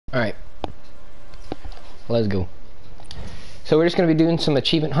Alright, let's go. So we're just going to be doing some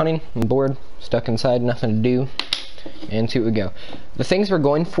achievement hunting. I'm bored, stuck inside, nothing to do. And see what we go. The things we're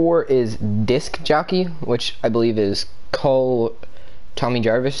going for is Disc Jockey, which I believe is call Tommy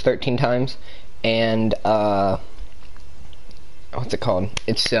Jarvis 13 times. And, what's it called?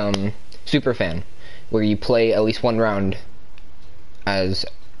 It's, Super Fan, where you play at least one round as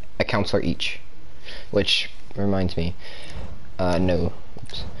a counselor each. Which reminds me, no.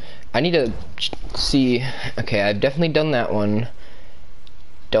 Oops. I need to see. Okay, I've definitely done that one.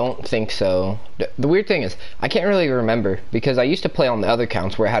 Don't think so. The weird thing is, I can't really remember because I used to play on the other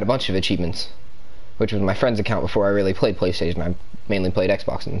accounts where I had a bunch of achievements, which was my friend's account before I really played PlayStation. I mainly played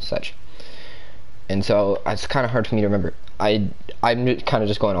Xbox and such. And so it's kind of hard for me to remember. I'm kind of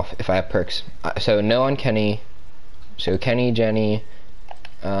just going off if I have perks. So no on Kenny. So Kenny, Jenny,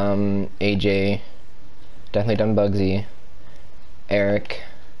 AJ, definitely done Bugsy, Eric,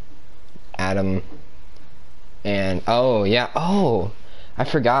 Adam, and oh yeah, oh I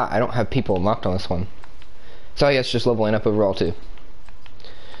forgot I don't have people unlocked on this one, so I guess just leveling up overall too.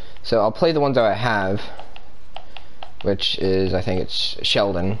 So I'll play the ones that I have, which is I think it's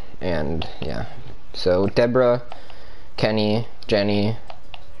Sheldon, and yeah, so Deborah, Kenny, Jenny,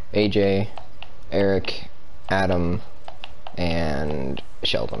 AJ, Eric, Adam, and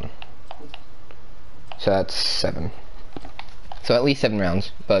Sheldon. So that's 7. So at least 7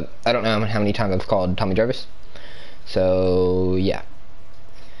 rounds, but I don't know how many times I've called Tommy Jarvis. So yeah.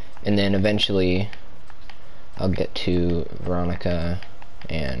 And then eventually I'll get to Veronica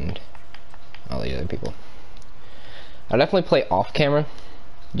and all the other people. I'll definitely play off camera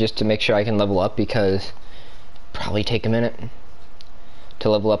just to make sure I can level up, because probably take a minute to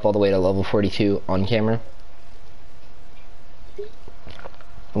level up all the way to level 42 on camera,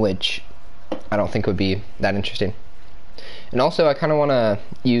 which I don't think would be that interesting. And also I kind of want to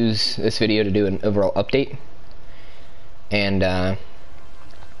use this video to do an overall update, and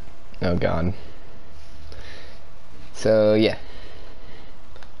oh god, so yeah,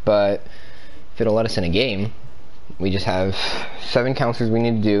 but if it'll let us in a game, we just have 7 counselors we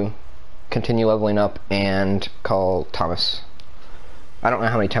need to do, continue leveling up, and call Thomas. I don't know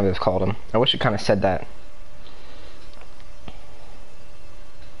how many times I've called him. I wish it kind of said that.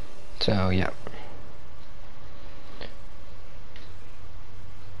 So yeah.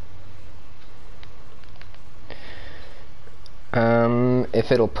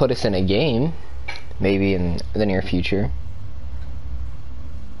 If it'll put us in a game, maybe in the near future.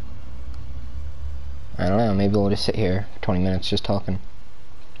 I don't know, maybe we'll just sit here for 20 minutes just talking.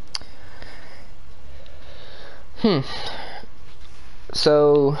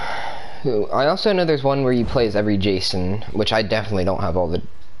 So, I also know there's one where you play as every Jason, which I definitely don't have all the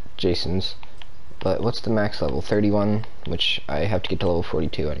Jasons. But what's the max level? 31, which I have to get to level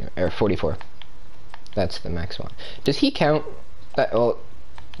 42 anyway, or 44. That's the max one. Does he count? Well,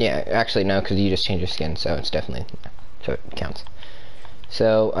 yeah, actually no, because you just change your skin, so it's definitely, so it counts.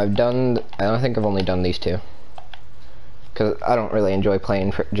 So I've done, I don't think I've only done these 2, because I don't really enjoy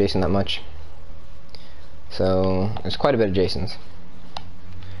playing for Jason that much. So there's quite a bit of Jasons.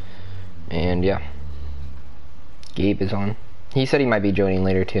 And yeah, Gabe is on. He said he might be joining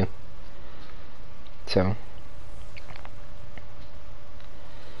later too. So.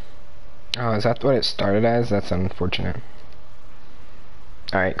 Oh, is that what it started as? That's unfortunate.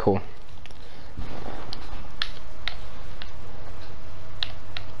 Alright, cool.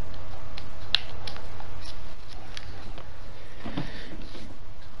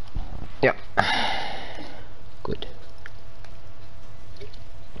 Yep. Good.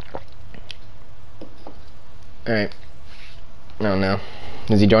 Alright. Oh no.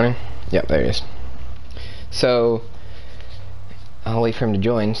 Is he joining? Yep, there he is. So, I'll wait for him to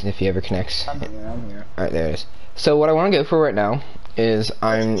join if he ever connects. I'm here. Alright, there it is. So what I want to go for right now is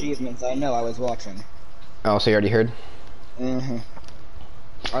achievements, I know, I was watching. Oh, so you already heard? Mm-hmm.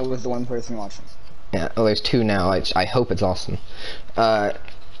 I was the one person watching. Yeah, well there's 2 now. I hope it's awesome. But,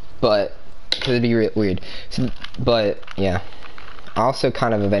 because it'd be weird. So, but, yeah. I also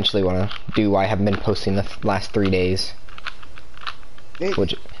kind of eventually want to do why I haven't been posting the last 3 days.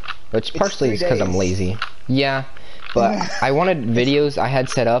 Which partially is because I'm lazy. Yeah. But I wanted videos I had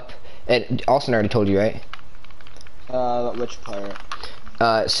set up, and Austin already told you, right? Which part?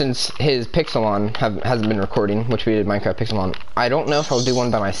 Since his Pixelmon hasn't been recording, which we did Minecraft Pixelmon, I don't know if I'll do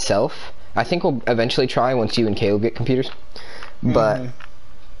one by myself. I think we'll eventually try once you and Caleb get computers. But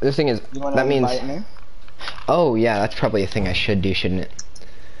the thing is, that means... Me? Oh yeah, that's probably a thing I should do, shouldn't it?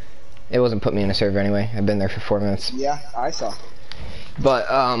 It wasn't put me in a server anyway. I've been there for 4 minutes. Yeah, I saw. But,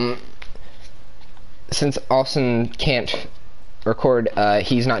 since Austin can't record,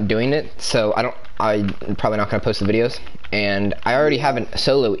 he's not doing it, so I'm probably not gonna post the videos. And I already have a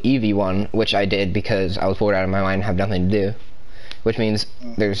solo Eevee one, which I did because I was bored out of my mind and have nothing to do. Which means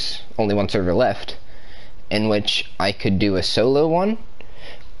there's only one server left, in which I could do a solo one,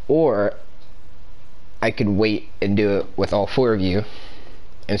 or I could wait and do it with all 4 of you,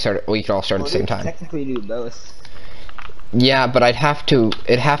 and we could all start at the same time. Technically do both. Yeah, but it'd have to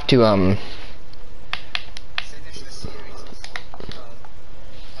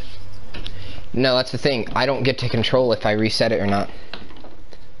No, that's the thing. I don't get to control if I reset it or not.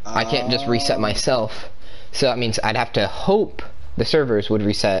 I can't just reset myself. So that means I'd have to hope the servers would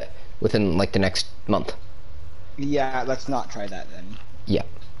reset within like the next month. Yeah, let's not try that then. Yeah.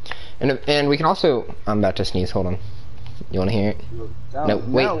 And we can also, I'm about to sneeze, hold on. You wanna hear it? No,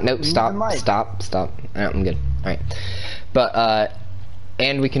 wait, no, stop. No, I'm good. Alright. But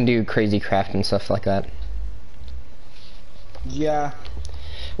and we can do crazy craft and stuff like that. Yeah.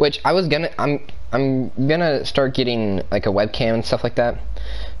 Which I'm gonna start getting like a webcam and stuff like that.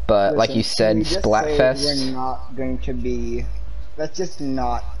 But like you said, Splatfest. We're not going to be. Let's just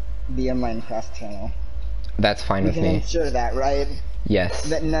not be a Minecraft channel. That's fine with me. We can ensure that, right? Yes.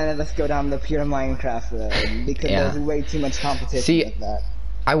 That none of us go down the pure Minecraft road because there's way too much competition with that.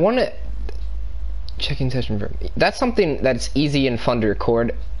 I want to checking session for that's something that's easy and fun to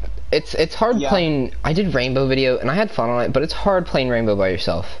record. It's hard playing. I did Rainbow video and I had fun on it, but it's hard playing Rainbow by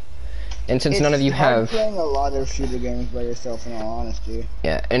yourself. And since none of you have playing a lot of shooter games by yourself, in all honesty.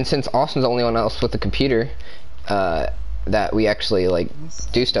 Yeah, and since Austin's the only one else with a computer that we actually like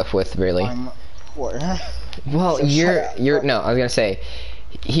do stuff with, really. I'm poor. Well, So you're no, I was gonna say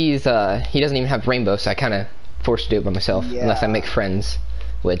he doesn't even have Rainbow, so I kind of forced to do it by myself unless I make friends,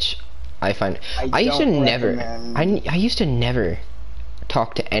 which I find I used to never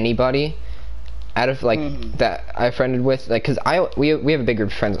talk to anybody out of like that I friended with, like, cause we have a big group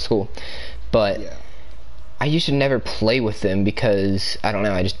of friends at school, but I used to never play with them because I don't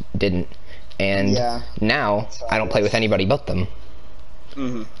know, I just didn't, and now I don't play with anybody but them.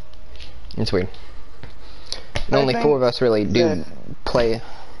 It's weird. And only 4 of us really do play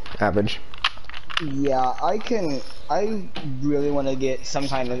average. Yeah, I really want to get some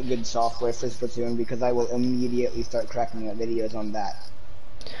kind of good software for Splatoon because I will immediately start cracking out videos on that.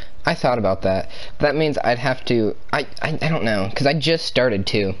 I thought about that. That means I'd have to. I don't know, because I just started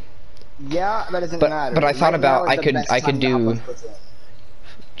too. Yeah, that doesn't matter. But I thought about I could do.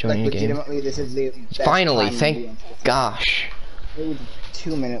 Join like, your game. This is the best Finally, time thank gosh. It was a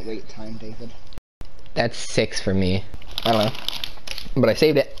 2-minute wait time, David. That's 6 for me. I don't know, but I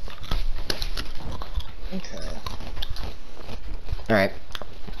saved it. Okay. All right,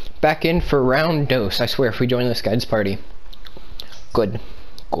 back in for round dose. I swear, if we join this guy's party, good.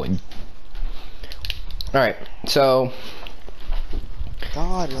 Alright, so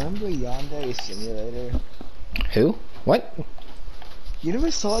God, remember Yandere Simulator? who? What? You never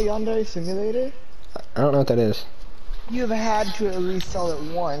saw Yandere Simulator? I don't know what that is. You've had to at least saw it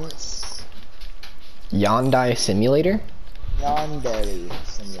once. Yandere Simulator? Yandere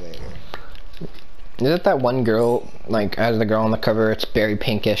Simulator. Is it that one girl, like, as the girl on the cover, it's very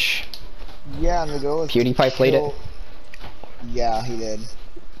pinkish? Yeah, and the girl was PewDiePie played it? Yeah, he did.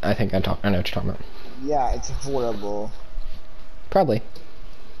 I think I know what you're talking about. Yeah, it's horrible. Probably.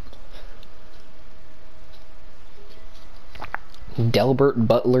 Delbert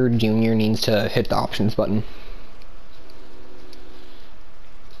Butler Jr. needs to hit the options button.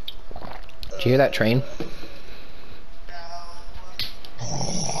 Did you hear that train?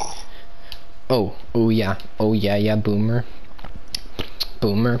 Oh yeah, boomer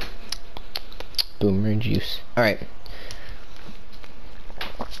juice. All right.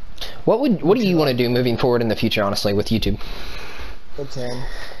 What do you want to do moving forward in the future, honestly, with YouTube?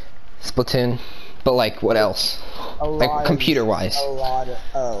 Splatoon. But like, what else? Like computer-wise. I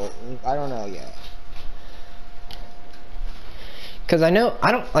don't know yet. Cause I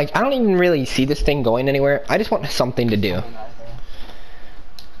don't even really see this thing going anywhere. I just want something to do.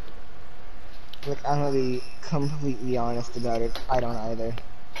 Like, I'm gonna be completely honest about it. I don't either.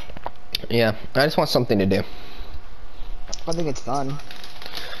 Yeah, I just want something to do. I think it's fun.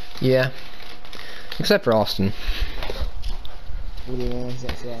 Yeah. Except for Austin. What do you mean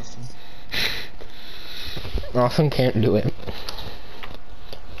except for Austin? Austin can't do it.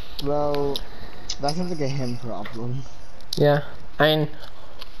 Well, that sounds like a him problem. Yeah. I mean,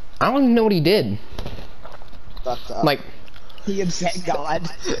 I don't even know what he did. Like, he upset God.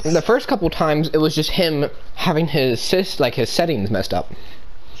 The first couple times, it was just him having his settings messed up.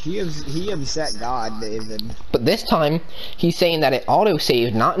 He upset God, David. But this time, he's saying that it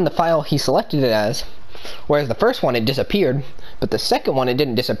auto-saved not in the file he selected it as, Whereas the first one, it disappeared, but the second one, it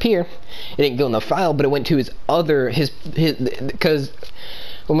didn't disappear. It didn't go in the file, but it went to because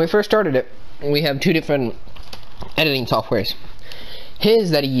when we first started it, we have two different editing softwares.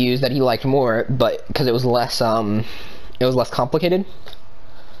 His that he used, that he liked more, but because it was less complicated.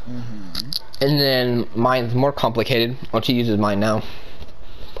 And then mine's more complicated, which he uses mine now.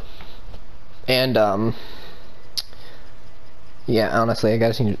 And yeah, honestly, I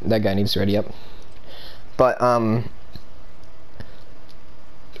guess that guy needs to ready up. But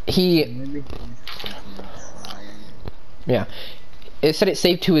yeah, it said it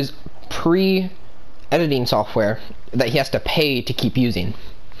saved to his pre-editing software that he has to pay to keep using,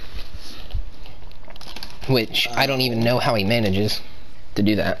 which I don't even know how he manages to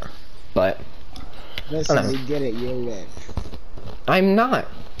do that. But listen, we get it. You're rich. I'm not.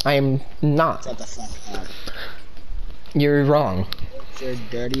 I am not. Shut the fuck up. You're wrong. You're a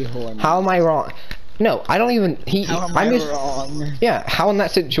dirty whore. How am I wrong? No, I don't even. How am I wrong? Yeah, how in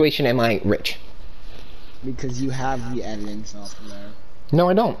that situation am I rich? Because you have the editing software. No,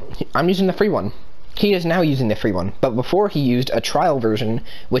 I don't. I'm using the free one. He is now using the free one, but before he used a trial version,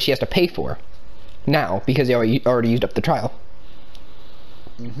 which he has to pay for. Now, because he already used up the trial.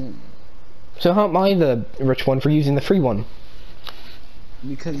 So how am I the rich one for using the free one?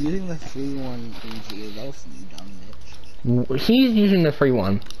 Because using the free one is your wealth, you dumb bitch. He's using the free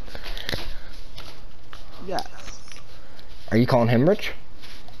one. Yes. Are you calling him rich?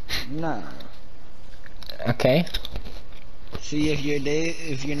 No. Okay. See, if your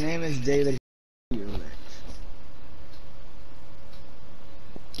name is David, you're rich.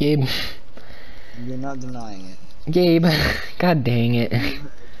 Gabe. You're not denying it. Gabe. God dang it.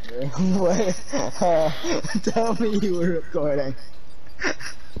 What? Tell me you were recording.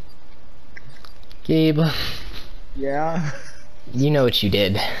 Gabe. Yeah? You know what you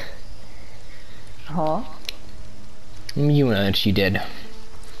did. Huh? You know what you did.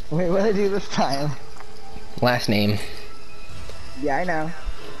 Wait, what did I do this time? Last name. Yeah, I know.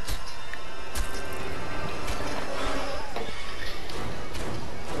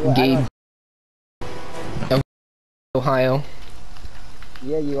 Well, Gabe. Of Ohio.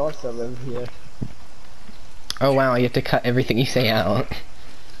 Yeah, you also live here. Oh wow, you have to cut everything you say out.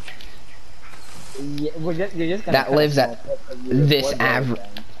 Yeah, you're just gonna That lives at this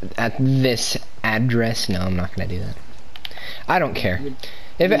at this address. No, I'm not gonna do that. I don't care.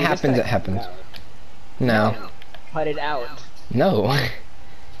 If it happens, it happens. No. Cut it out. No.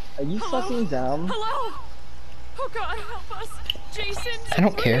 Are you fucking dumb? Hello? Oh God, help us. Jason. I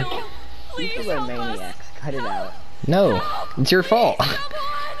don't care. Please People are help us. maniacs. Cut it out. No. It's your fault. Come on.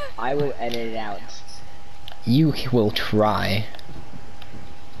 I will edit it out. You will try.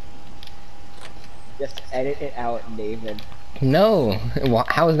 Just edit it out, David. No.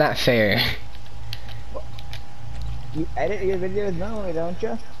 How is that fair? You edit your videos normally, don't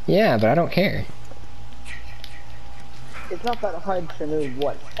you? Yeah, but I don't care. It's not that hard to remove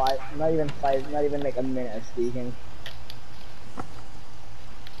what, not even like a minute of speaking.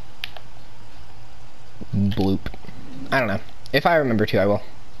 Bloop. I don't know. If I remember to, I will.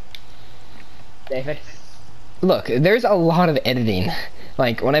 David? Look, there's a lot of editing.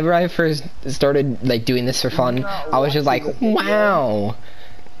 Like, whenever I first started, like, doing this for fun, I was just like, wow,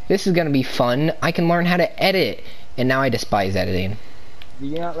 this is gonna be fun. I can learn how to edit. And now I despise editing. Do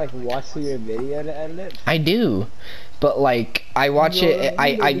you not, like, watch through your video to edit it? I do. But, like, I watch it,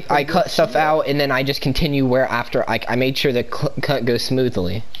 I cut stuff out, and then I just continue where after I made sure the cut goes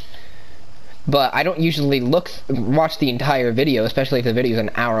smoothly. But I don't usually watch the entire video, especially if the video is an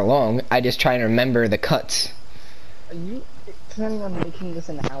hour long. I just try and remember the cuts. Are you planning on making this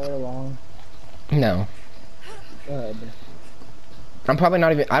an hour long? No. Good. I'm probably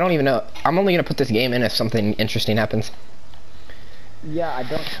not even, I don't even know. I'm only gonna put this game in if something interesting happens. Yeah, I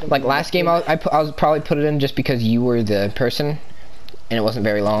don't think Like last game, I was probably put it in just because you were the person, and it wasn't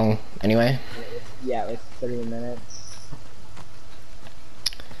very long anyway. Yeah, it was 30 minutes.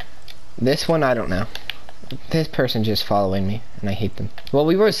 This one, I don't know. This person just following me, and I hate them. Well,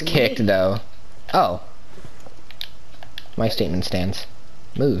 we was kicked though. Oh. My statement stands.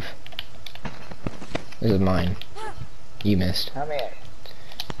 Move. This is mine. You missed. Come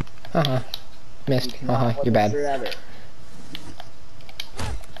here. Missed. You're bad.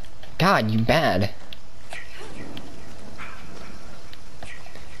 God, you bad.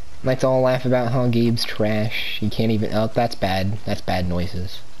 Let's all laugh about how Gabe's trash. He can't even. Oh, that's bad. That's bad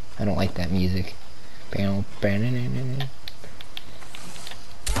noises. I don't like that music. I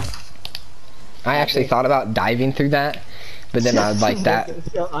actually thought about diving through that, but then I was like that.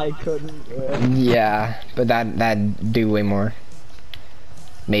 I couldn't do it. Yeah, but that'd do way more.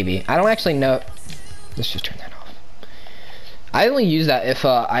 Maybe. I don't actually know. Let's just turn that off. I only use that if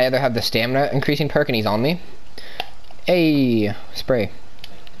I either have the stamina increasing perk and he's on me. Hey, spray.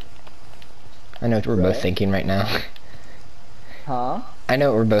 I know what we're both thinking right now. Huh? I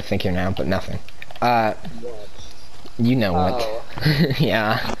know what we're both thinking now, but nothing. What? You know what. Oh.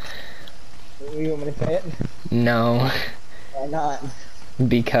 Yeah. You want me to say it? No. Why not?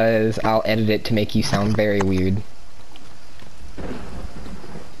 Because I'll edit it to make you sound very weird.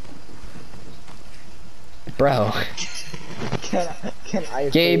 Bro. Can I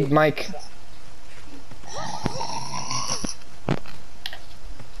Gabe, say, Mike.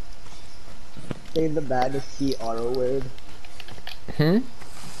 say the bad CR word? Hmm?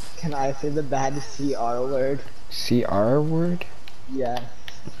 Can I say the bad CR word? CR word? Yes.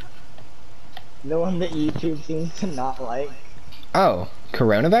 The one that YouTube seems to not like. Oh,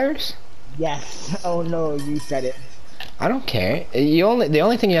 coronavirus? Yes. Oh no, you said it. I don't care. The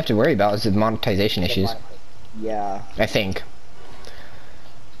only thing you have to worry about is the monetization issues. Yeah. I think.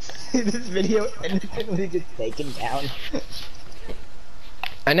 This video innocently just taken down.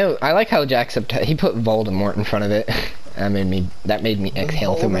 I know. I like how Jacksepticeye he put Voldemort in front of it. That made me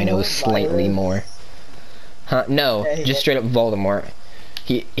exhale through my nose slightly more. Huh? No, just straight up Voldemort.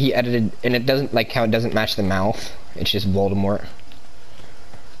 He edited, and it doesn't like how it doesn't match the mouth. It's just Voldemort.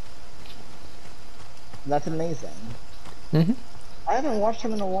 That's amazing. Mhm. I haven't watched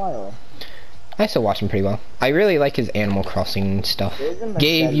him in a while. I still watch him pretty well. I really like his Animal Crossing stuff.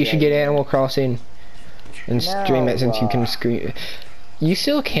 Gabe, you should get Animal Crossing and stream it since you can screen. You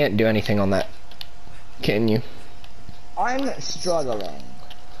still can't do anything on that, can you? I'm struggling.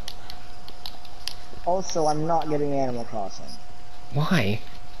 Also, I'm not getting Animal Crossing. Why?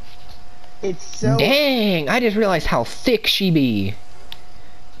 It's so... Dang! I just realized how thick she be.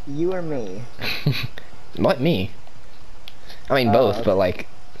 You or me? What, me? I mean both, but like,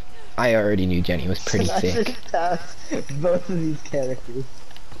 I already knew Jenny was pretty thick. Should pass both of these characters.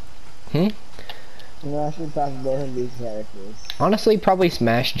 Hmm? I should pass both of these characters. Honestly, probably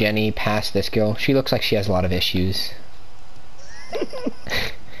smash Jenny past this girl. She looks like she has a lot of issues.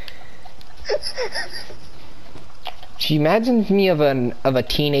 She imagines me of a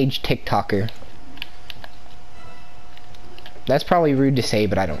teenage TikToker. That's probably rude to say,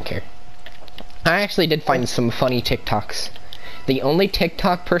 but I don't care. I actually did find some funny TikToks. The only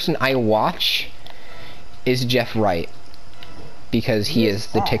TikTok person I watch is Jeff Wright, because he is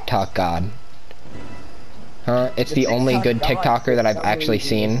the TikTok god. Huh? It's the only good TikToker that I've actually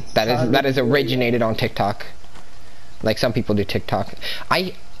seen that is originated on TikTok. Like some people do TikTok.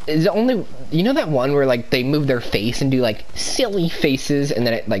 Is the only, you know that one where like they move their face and do like silly faces, and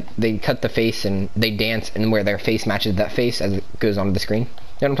then it like they cut the face and they dance, and where their face matches that face as it goes onto the screen.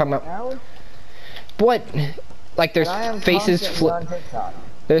 You know what I'm talking about? What? Like there's faces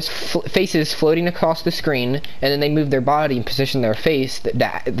faces floating across the screen, and then they move their body and position their face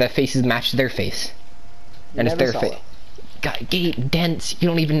that the faces match their face, and it's their face. God, Gabe, dense. You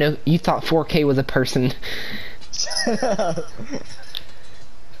don't even know. You thought 4K was a person.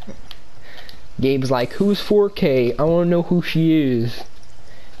 Gabe's like, who's 4K? I want to know who she is.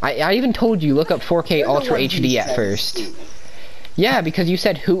 I even told you look up 4K Ultra HD at first. Yeah, because you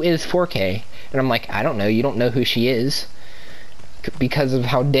said who is 4K, and I'm like, I don't know. You don't know who she is because of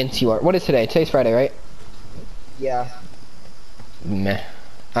how dense you are. What is today? Today's Friday, right? Yeah. Meh.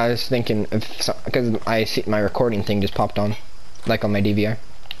 I was thinking because I see my recording thing just popped on, like on my DVR.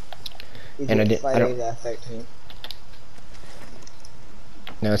 And I did. Friday the 13th?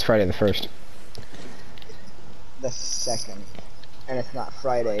 No, it's Friday the 1st. The 2nd. And it's not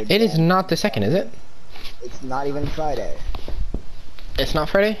Friday. It is not the 2nd, is it? It's not even Friday. It's not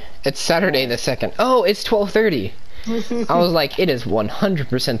Friday? It's Saturday the 2nd. Oh, it's 12:30. I was like, it is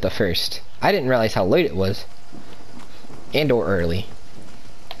 100% the 1st. I didn't realize how late it was. And or early.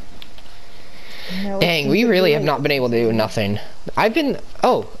 No, Dang, we really have not been able to do nothing. I've been,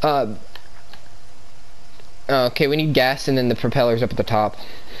 okay, we need gas and then the propellers up at the top.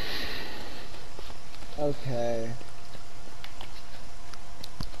 Okay.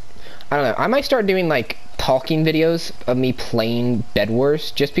 I don't know, I might start doing like talking videos of me playing Bed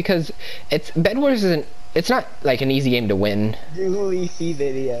Wars, just because Bed Wars isn't, it's not like an easy game to win. Do Leafy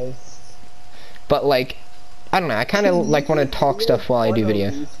videos. But like, I don't know, I kind of like want to talk stuff while I do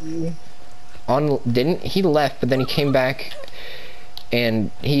videos. Didn't he left, but then he came back, and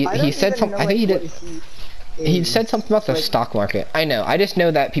he said something. I think he did. He said something about the stock market. I know. I just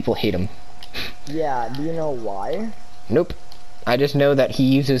know that people hate him. Yeah. Do you know why? Nope. I just know that he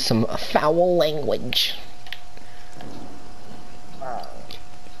uses some foul language.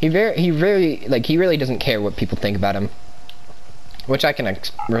 He really doesn't care what people think about him, which I can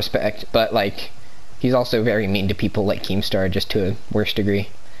respect. But like, He's also very mean to people like Keemstar, just to a worse degree.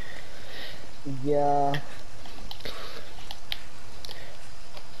 Yeah.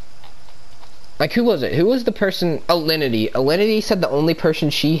 Like, who was it? Who was the person? Alinity. Alinity said the only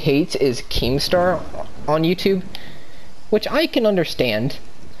person she hates is Keemstar on YouTube, which I can understand.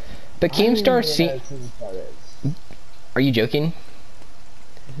 But Keemstar, are you joking?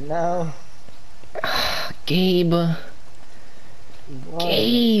 No. Gabe. What?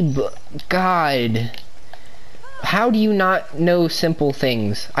 Gabe. God. How do you not know simple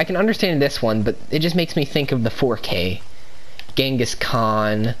things? I can understand this one, but it just makes me think of the 4K. Genghis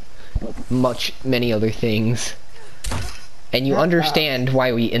Khan. Many other things. And you understand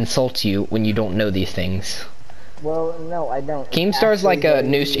why we insult you when you don't know these things. Well, no, I don't. Keemstar's like a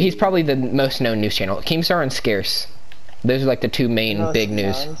news. He's probably the most known news channel. Keemstar and Scarce. Those are like the two main big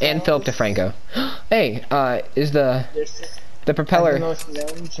news. And Philip DeFranco. Hey, is the propeller the most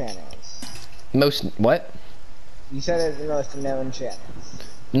known channels? Most what? You said it's the most known channels.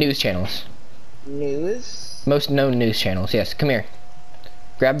 News channels. News? Most known news channels. Yes. Come here.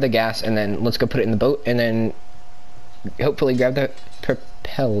 Grab the gas and then let's go put it in the boat and then hopefully grab the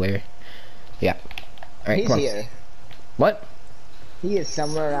propeller. Yeah. All right. He's come on. here. What? He is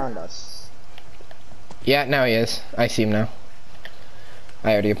somewhere around us. Yeah, now he is. I see him now.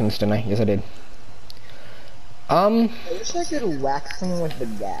 I already opened this, didn't I? Yes, I did. I wish I could whack someone with the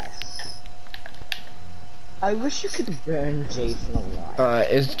gas. I wish you could burn Jason alive.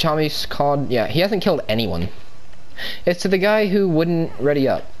 Is Tommy's called? Yeah, he hasn't killed anyone. It's to the guy who wouldn't ready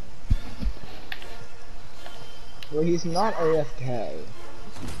up. Well, he's not AFK.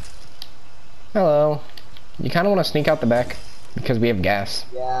 Hello. You kind of want to sneak out the back because we have gas.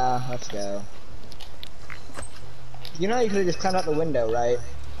 Yeah, let's go. You know you could have just climbed out the window, right?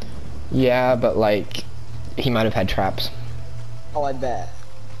 Yeah, but like, he might have had traps. Oh, I bet.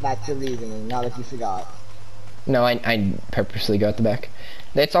 That's your reasoning, now that you forgot. No, I purposely go at the back.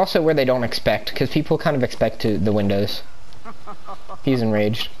 It's also where they don't expect, because people kind of expect to the windows. He's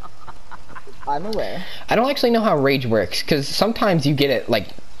enraged. I'm aware. I don't actually know how rage works, because sometimes you get it, like,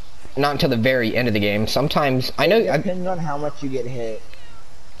 not until the very end of the game. Sometimes, I know... It depends on how much you get hit.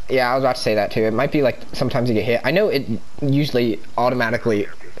 Yeah, I was about to say that too. It might be like, sometimes you get hit. I know it usually automatically...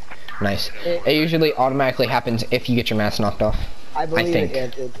 Nice. It usually automatically happens if you get your mask knocked off. I believe I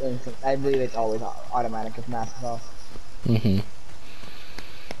think. I believe it's always automatic if mask is off. Mm-hmm.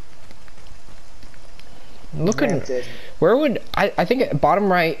 Look at... Where would... I think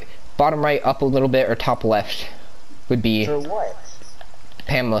bottom right up a little bit, or top left would be... For what?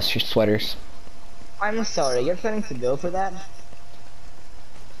 Pamela's sweaters. I'm sorry, you're planning to bill for that?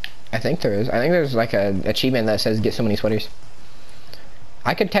 I think there is. I think there's like a achievement that says get so many sweaters.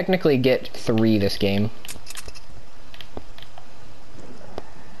 I could technically get 3 this game.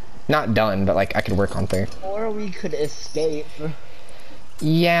 Not done, but like I could work on 3. Or we could escape.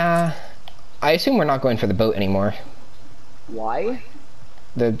 Yeah. I assume we're not going for the boat anymore. Why?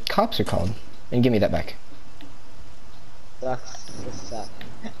 The cops are called. And give me that back. Sucks.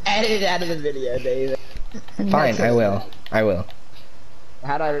 Edit it out of the video, David. Fine, I will. I will.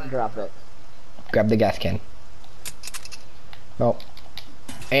 How do I drop it? Grab the gas can. Oh.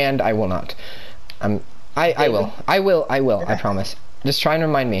 And I will not. I will. I will. I promise. Just try and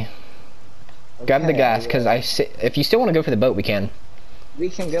remind me. Okay, Grab the gas, because if you still want to go for the boat, we can. We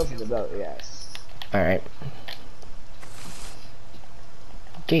can go for the boat, yes. Alright.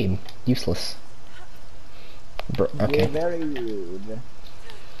 Gabe, useless. Bro, okay. You're very rude.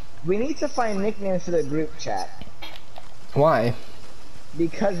 We need to find nicknames for the group chat. Why?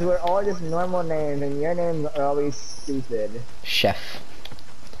 Because we're all just normal names and your names are always stupid. Chef.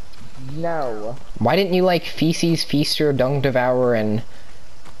 No. Why didn't you like Feces, Feaster, Dung Devourer, and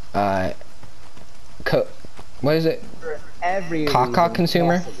what is it? For every Caca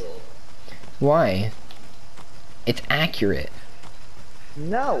Consumer? possible. Why? It's accurate.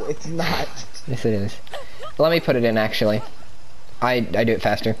 No, it's not. Yes, it is. Let me put it in, actually. I do it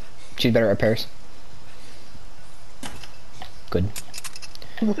faster. She's better at repairs. Good.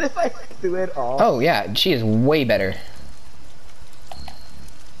 What if I do it all? Oh, yeah, she is way better.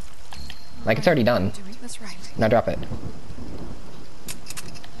 Like, it's already done. Doing this right. Now drop it.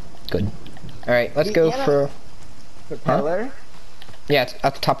 Good. Alright, let's go for... Propeller? Huh? Yeah, it's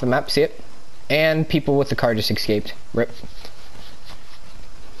at the top of the map, see it? And people with the car just escaped. Rip.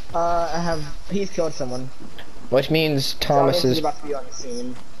 He's killed someone. Which means Thomas is... about to be on the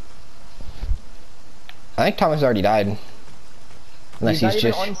scene. I think Thomas already died. Unless He's not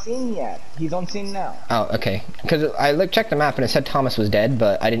just... even on scene yet. He's on scene now. Oh, okay. Because I checked the map and it said Thomas was dead,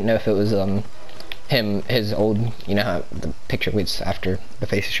 but I didn't know if it was his old, you know how the picture was after the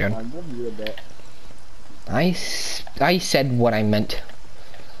face is shown. I'll give you a bit. I said what I meant.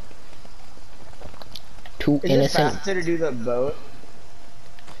 Too Is it innocent. faster to do the boat?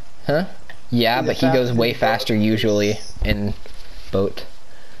 Huh? Yeah, Is but it he goes faster way to faster boat? usually in boat.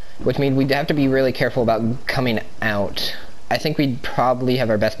 Which means we'd have to be really careful about coming out. I think we'd probably have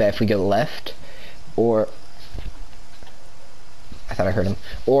our best bet if we go left. Or... I thought I heard him.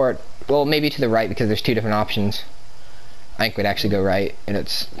 Or, well, maybe to the right because there's two different options. I think we'd actually go right, and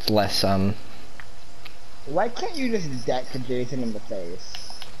it's less, Why can't you just deck Jason in the face?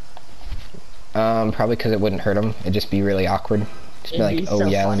 probably because it wouldn't hurt him. It'd just be really awkward. Just be It'd like, be oh so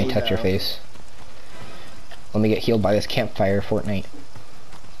yeah, let me funny, touch your though. face. Let me get healed by this campfire Fortnite.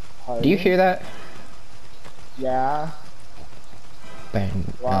 Do you hear that? Yeah.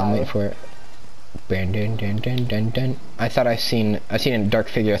 Bang. Why? Wait for it. Bang, dun, dun, dun, dun, dun. I thought I seen a dark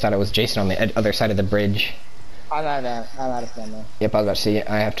figure. I thought it was Jason on the other side of the bridge. I'm out of stamina. Yep, I was about to see.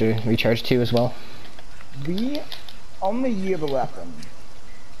 I have to recharge too as well. We only use a weapon.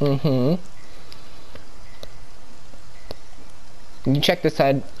 Mm-hmm. You check this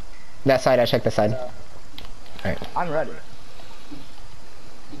side. That side, I check this side. Alright. I'm ready.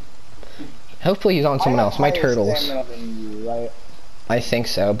 Hopefully he's on someone else. My I have higher turtles. stamina than you, right? I think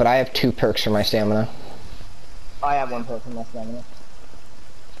so, but I have 2 perks for my stamina. I have 1 perk for my stamina.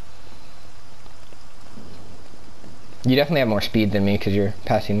 You definitely have more speed than me because you're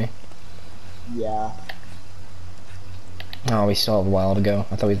passing me. Yeah. Oh, we still have a while to go.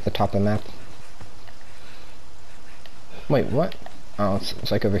 I thought we was at the top of the map. Wait, what? Oh,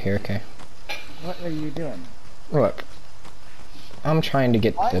 it's like over here, okay. What are you doing? Look. I'm trying to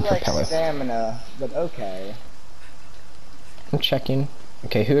get I the like propeller. stamina, but okay. I'm checking.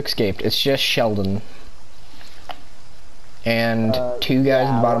 Okay, who escaped? It's just Sheldon. And 2 guys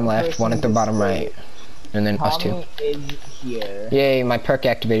at the bottom one left, 1 at the person bottom escaped. right. And then us 2. Tommy is here. Yay, my perk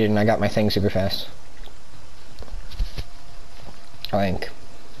activated and I got my thing super fast. I think.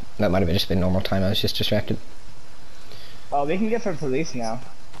 That might have just been normal time, I was just distracted. Oh, we can get for police now.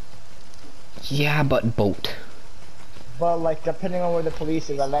 Yeah, but boat. But like, depending on where the police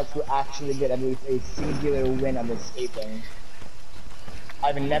is, I'd like to actually get at least a singular win of escaping.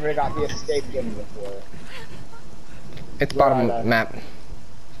 I've never got the escape win before. It's Where bottom are they? map.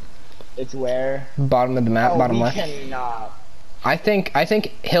 It's where? Bottom of the map, Oh, bottom we left. cannot. I think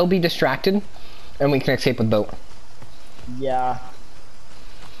he'll be distracted and we can escape with boat. Yeah.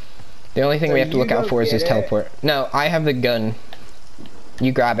 The only thing So we have to you look out go for is get his it. teleport. No, I have the gun.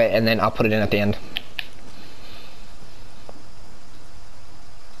 You grab it and then I'll put it in at the end.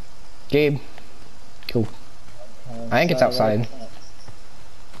 Gabe. Cool. I think it's outside.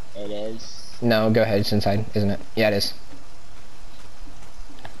 It is. No, go ahead, it's inside, isn't it? Yeah, it is.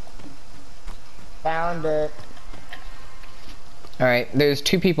 Found it. Alright, there's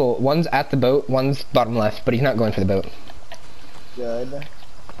 2 people. One's at the boat, one's bottom left, but he's not going for the boat. Good.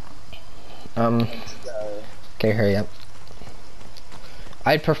 Let's go. Okay, hurry up.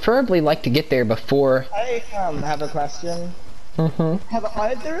 I'd preferably like to get there before... I have a question. Have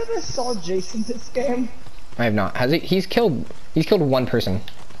either of us saw Jason this game? I have not. Has he? He's killed 1 person.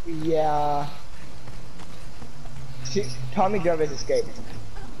 Yeah. Tommy Jarvis escaped.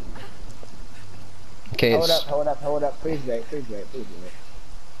 Okay, Hold up. Please wait.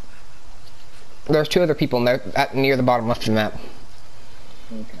 there's 2 other people and they're near the bottom left of the map.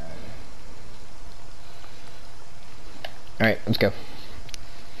 Okay. Alright, let's go.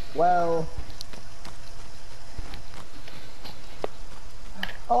 Well.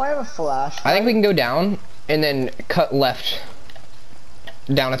 Oh, I have a flash. I think we can go down and then cut left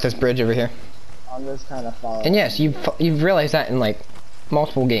down at this bridge over here. I'm just kind of following. And yes, you've realized that in like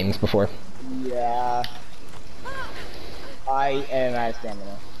multiple games before. Yeah. I am out of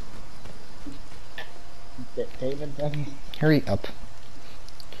stamina. David, then? Hurry up.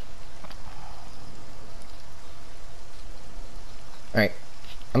 Alright,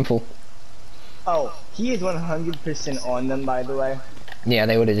 I'm full. Oh, he is 100% on them, by the way. Yeah,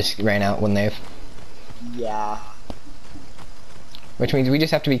 they would have just ran out when they've... Yeah. Which means we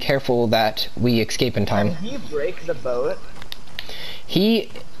just have to be careful that we escape in time. Can he break the boat?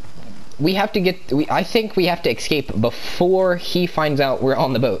 We have to get... I think we have to escape before he finds out we're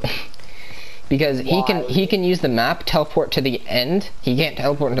on the boat. Because he can use the map, teleport to the end. He can't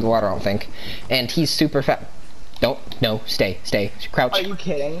teleport into the water, I don't think. And he's super fast. No, stay, crouch. Are you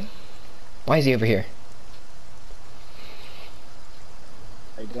kidding? Why is he over here?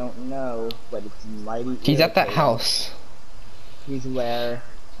 I don't know, but it's mighty. He's at that irritating. house. He's where?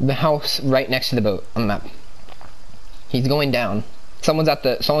 The house right next to the boat on the map. He's going down. Someone's at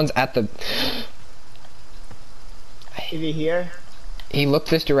the. Is he here? He looked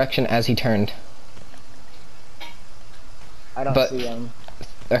this direction as he turned. I don't But- see him.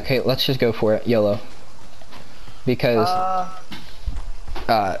 Okay, let's just go for it. YOLO. Because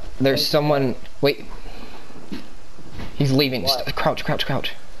there's someone. Wait. He's leaving. What? Crouch, crouch,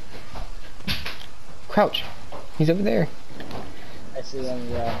 crouch. Crouch. He's over there. I see him,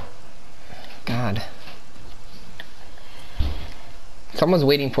 yeah. God. Someone's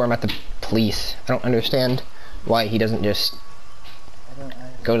waiting for him at the police. I don't understand why he doesn't just I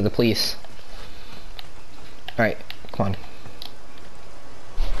go to the police. Alright, come on.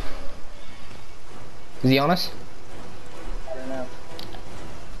 Is he on us? don't know.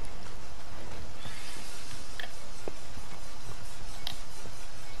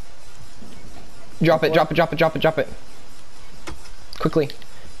 Drop it, drop it, drop it, drop it, drop it. Quickly.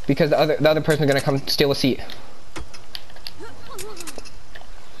 Because the other person's gonna come steal a seat.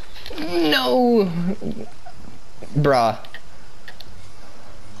 No! Bruh.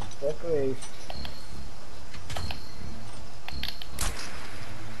 Quickly.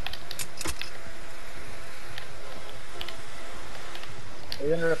 Are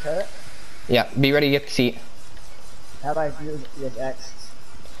you gonna repair it? Yeah, be ready to get the seat. How about I use X?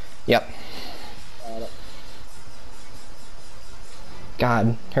 Yep. Got it.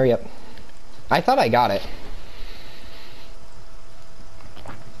 God, hurry up. I thought I got it.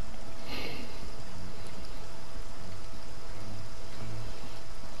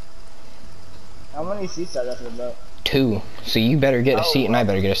 How many seats are there for the boat? 2. So you better get a seat and I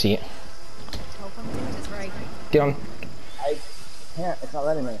better get a seat. Hope I'm doing this right. Get on. I can't, it's not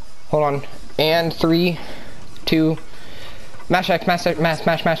letting me. Hold on. And 3, 2, mash X, mash, mash,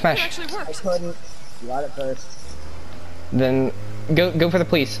 mash, mash, It mash. actually I worked. couldn't. You got it first. Then go for the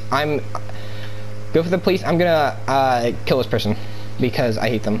police. Go for the police. I'm gonna kill this person because I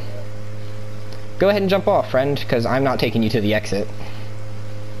hate them. Go ahead and jump off, friend, because I'm not taking you to the exit.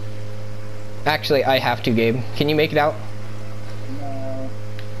 Actually, I have to, Gabe. Can you make it out? No.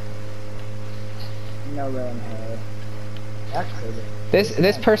 No way in hell. Actually,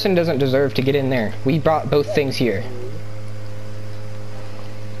 This person doesn't deserve to get in there. We brought both things here.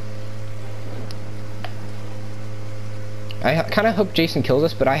 I kind of hope Jason kills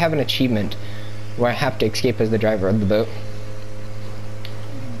us, but I have an achievement where I have to escape as the driver of the boat.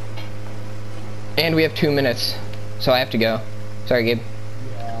 And we have 2 minutes, so I have to go. Sorry, Gabe.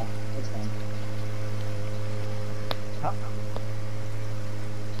 yeah, it's fine. Huh?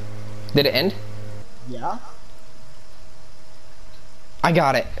 Did it end? Yeah? I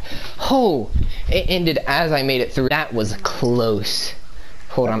got it. Oh, it ended as I made it through. That was close.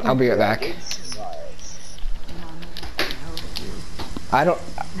 Hold on, I'll be right back. I don't...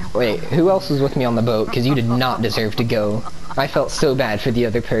 Wait, who else was with me on the boat? Because you did not deserve to go. I felt so bad for the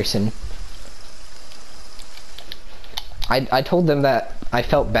other person. I told them that I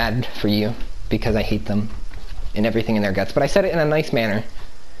felt bad for you because I hate them and everything in their guts, but I said it in a nice manner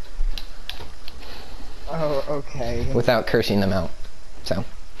Oh, okay. without cursing them out. So,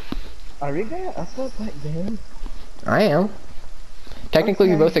 Are we gonna upload that game? I am. Technically,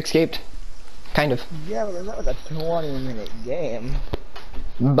 we Okay. both escaped. Kind of. Yeah, but that was a 20-minute game.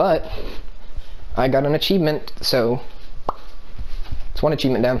 But, I got an achievement, so it's 1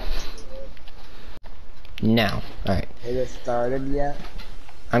 achievement down. Now, alright. Is it started yet?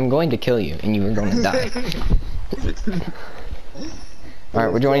 I'm going to kill you, and you are going to die.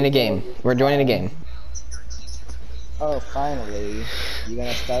 Alright, we're joining a game. We're joining a game. Oh, finally. You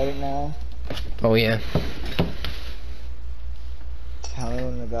gonna start it now? Oh yeah. Tell me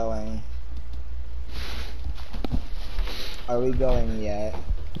when we're going. Are we going yet?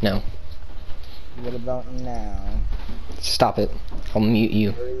 No. What about now? Stop it. I'll mute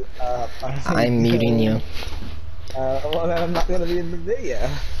you. Hurry up. I'm muting you. Well then I'm not gonna be in the video.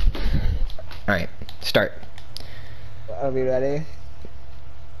 Alright, start. Are we ready?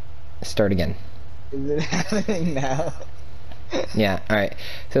 Start again. Is it happening now? Yeah, alright.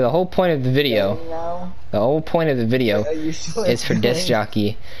 So the whole point of the video, Now? the whole point of the video Are you sure is for it's Disc going?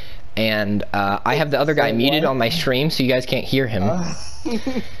 Jockey. And I have the other guy So muted what? on my stream so you guys can't hear him.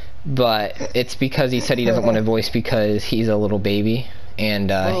 But it's because he said he doesn't want to voice because he's a little baby and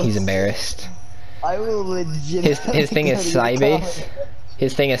he's embarrassed. I will legit. His thing is Sybase.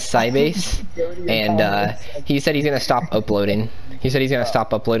 His thing is Sybase. And he said he's gonna stop uploading. He said he's gonna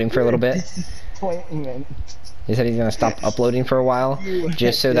stop uploading for a little bit. Disappointment. He said he's gonna stop uploading for a while,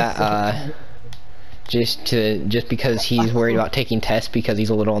 just so that just because he's worried about taking tests because he's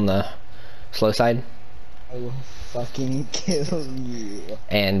a little on the slow side. I will fucking kill you.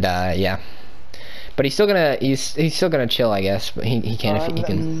 And yeah, but he's still gonna chill, I guess. But he can if he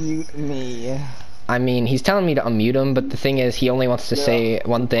can. Unmute me. I mean, he's telling me to unmute him, but the thing is, he only wants to say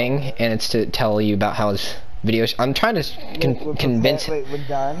one thing, and it's to tell you about how his videos. I'm trying to convince. Wait, we're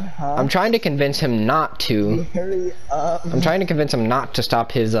done, huh? I'm trying to convince him not to. Hurry up. I'm trying to convince him not to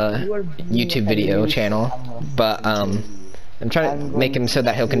stop his You are being YouTube video a channel, nuisance. but I'm trying to make him so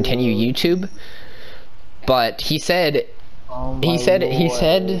that he'll continue YouTube. But he said Oh he my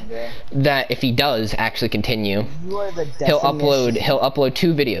said Lord. that if he does actually continue, You are the he'll definition. upload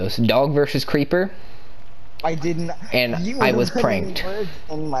 2 videos, Dog versus Creeper, I didn't. and You I were was putting pranked. words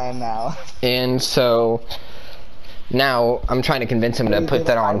in my mouth. And so now I'm trying to convince him to put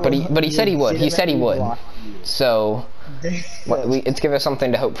that on, but he said he would. He said he would. So let's give us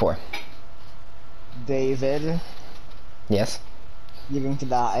something to hope for. David, Yes. you're going to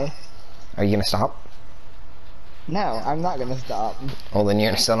die. Are you gonna stop? No, I'm not gonna stop. Well, then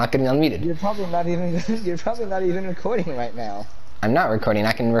you're still not getting unmuted. You're probably not even. You're probably not even recording right now. I'm not recording.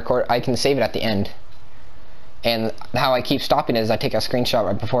 I can record. I can save it at the end. And how I keep stopping is I take a screenshot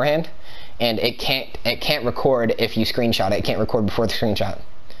right beforehand, and it can't record if you screenshot it. It can't record before the screenshot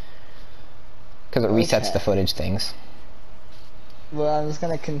because it resets Okay. the footage things. Well, I'm just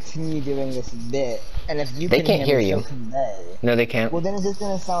gonna continue doing this bit, and if you They can't hear me, you. so can they. No, they can't. Well, then it's just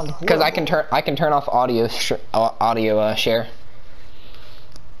gonna sound horrible. Because I can turn off audio share.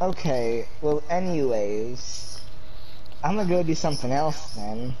 Okay. Well, anyways, I'm gonna go do something else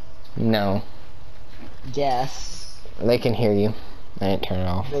then. No, Guess. they can hear you. I didn't turn it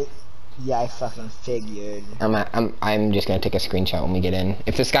off. But, yeah, I fucking figured. I'm just gonna take a screenshot when we get in.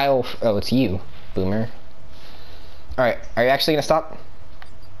 If this guy will, oh, it's you, Boomer. All right, are you actually gonna stop?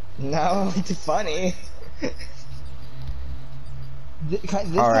 No, it's funny. This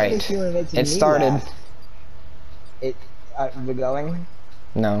All right, it started. We're going?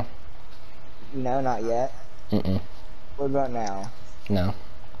 No. No, not yet. Mm-mm. What about now? No.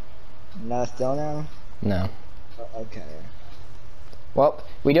 No, still no? No. Okay. Well,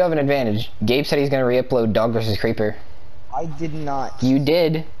 we do have an advantage. Gabe said he's gonna re-upload Dog vs. Creeper. I did not. You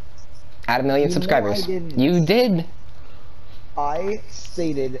did. At 1 million You know subscribers. I didn't. You did. I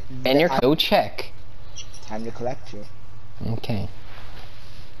stated And your that go check. time to collect you. Okay.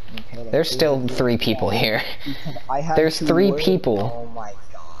 Okay, There's still 3 people here. because I had There's to 3 word- people. Oh my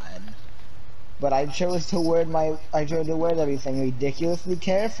god. But I chose to word everything ridiculously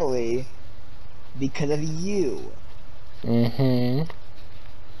carefully because of you. Mm-hmm.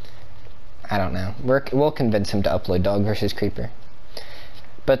 I don't know. We'll convince him to upload Dog vs. Creeper.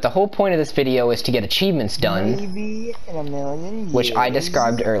 But the whole point of this video is to get achievements done, Maybe in a million years. which I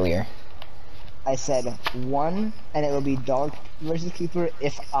described earlier. I said 1, and it will be Dog versus Creeper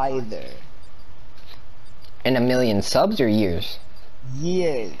if either. In 1 million subs or years?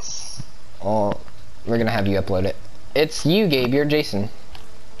 Years. Oh, we're gonna have you upload it. It's you, Gabe. You're Jason.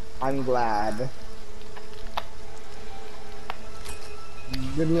 I'm glad.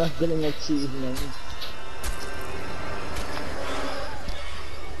 Good luck getting achievements.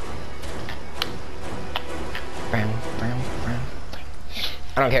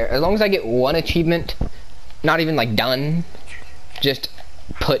 I don't care. As long as I get 1 achievement, not even like done, just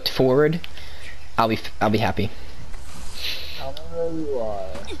put forward, I'll be happy. Tell me where you are.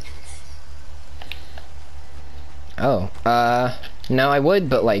 Oh, no, I would,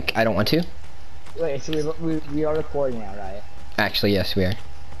 but like I don't want to. Wait, so we are recording now, right? Actually, yes, we are.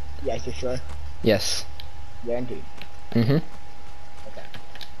 Yes, you're sure? Yes. Guaranteed. Mm-hmm. Okay.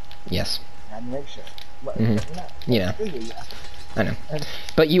 Yes. I had to make sure. But, Mhm. no. Yeah. Yeah. I know.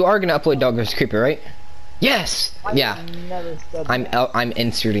 But you are gonna upload Dog vs. Creeper, right? Yes. I Yeah. never said I'm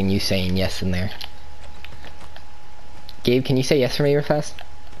inserting you saying yes in there. Gabe, can you say yes for me real fast?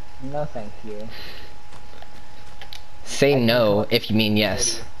 no, thank you. Say I no can- if you mean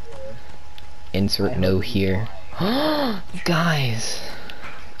yes. Insert I no hope here. Guys.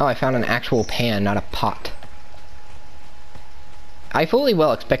 Oh, I found an actual pan, not a pot. I fully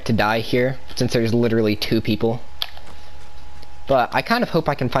well expect to die here, since there's literally 2 people. But I kind of hope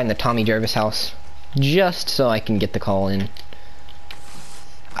I can find the Tommy Jarvis house, just so I can get the call in.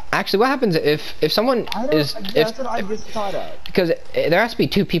 Actually, what happens if someone is... That's what I just thought of. Because there has to be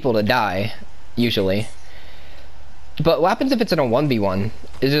 2 people to die, usually. But what happens if it's in a 1v1?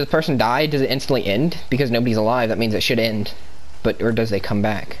 Does the person die? Does it instantly end? Because nobody's alive, that means it should end. But, or does they come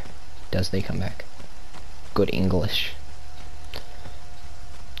back? Does they come back? Good English.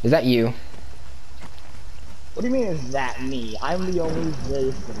 Is that you? What do you mean is that me? I'm the only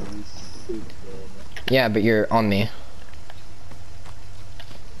Jason, you stupid. Yeah, but you're on me.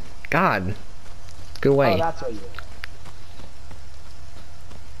 God. Go away. Oh, that's what you are.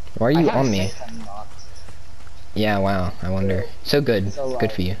 Why are I you have on me? 6 unlocked. Yeah, wow, I wonder. So good. So,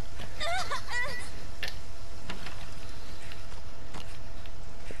 Good for you.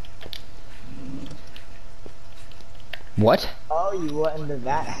 What? Oh, you went into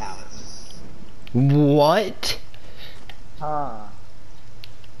that house. What? Huh.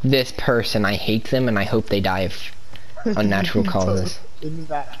 This person, I hate them and I hope they die of unnatural causes. In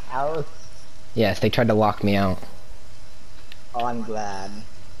that house? Yes, they tried to lock me out. Oh, I'm glad.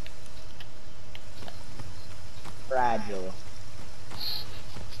 Fragile.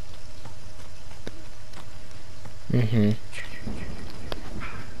 Mm-hmm.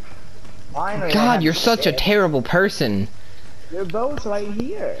 Finally, I God, have you're to such a say it. terrible person. Your boat's right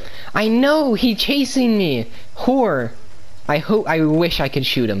here. I know, he chasing me. Whore. I wish I could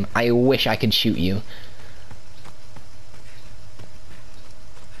shoot him. I wish I could shoot you.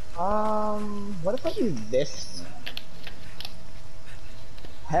 What if I use this?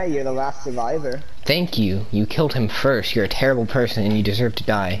 Hey, you're the last survivor. Thank you. You killed him first. You're a terrible person and you deserve to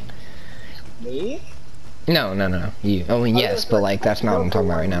die. Me? No. You. I mean, yes, but like, that's not what I'm talking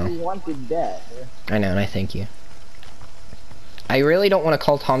about right now. You wanted death. I know, and I thank you. I really don't want to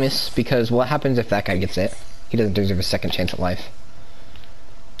call Thomas because what happens if that guy gets it? He doesn't deserve a second chance at life.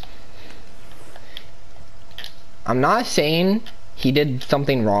 I'm not saying he did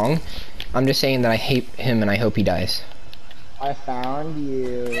something wrong. I'm just saying that I hate him and I hope he dies. I found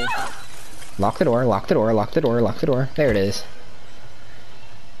you. Lock the door, lock the door, lock the door, lock the door. There it is.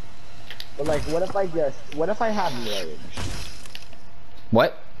 But like, what if I had rage?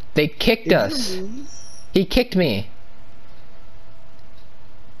 What? They kicked us. He kicked me.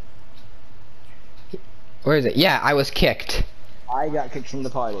 Where is it? Yeah, I was kicked. I got kicked from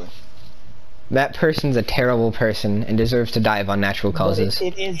the party. That person's a terrible person and deserves to die of unnatural causes. But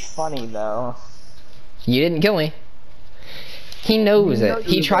it is funny though. You didn't kill me. He knows it.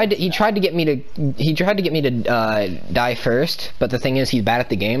 He tried to get me to die first, but the thing is he's bad at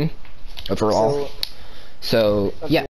the game overall. So yeah.